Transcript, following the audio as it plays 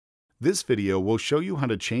This video will show you how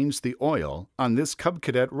to change the oil on this Cub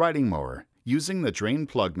Cadet riding mower using the drain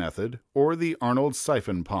plug method or the Arnold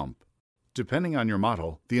siphon pump. Depending on your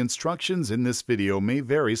model, the instructions in this video may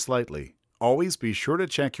vary slightly. Always be sure to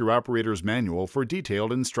check your operator's manual for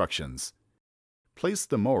detailed instructions. Place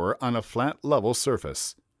the mower on a flat, level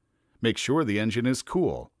surface. Make sure the engine is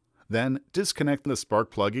cool. Then disconnect the spark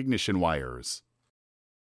plug ignition wires.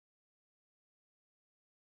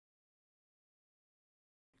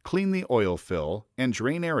 Clean the oil fill and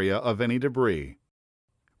drain area of any debris.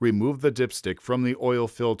 Remove the dipstick from the oil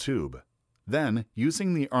fill tube. Then,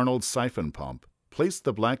 using the Arnold siphon pump, place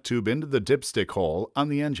the black tube into the dipstick hole on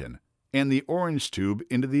the engine and the orange tube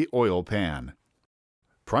into the oil pan.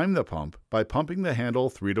 Prime the pump by pumping the handle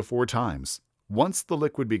 3 to 4 times. Once the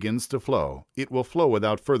liquid begins to flow, it will flow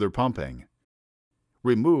without further pumping.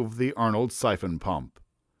 Remove the Arnold siphon pump.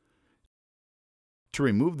 To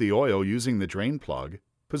remove the oil using the drain plug,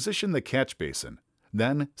 position the catch basin,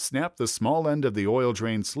 then snap the small end of the oil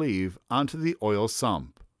drain sleeve onto the oil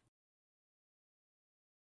sump.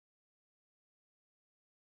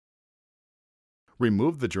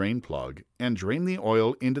 Remove the drain plug and drain the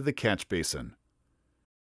oil into the catch basin.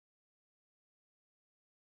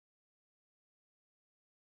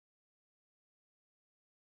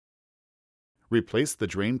 Replace the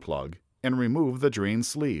drain plug and remove the drain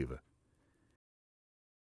sleeve.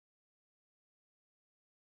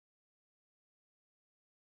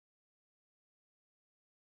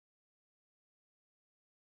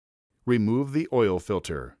 Remove the oil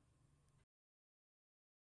filter.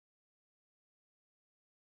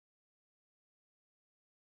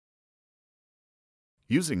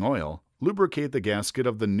 Using oil, lubricate the gasket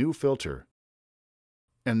of the new filter,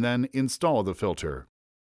 and then install the filter.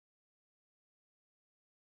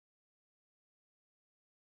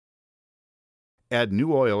 Add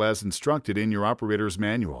new oil as instructed in your operator's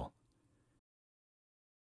manual.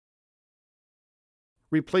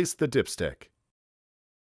 Replace the dipstick.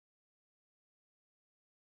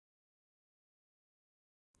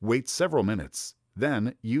 Wait several minutes,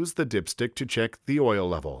 then use the dipstick to check the oil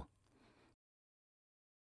level.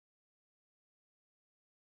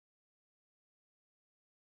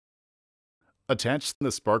 Attach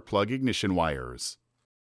the spark plug ignition wires.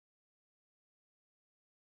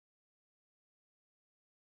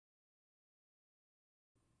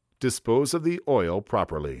 Dispose of the oil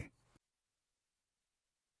properly.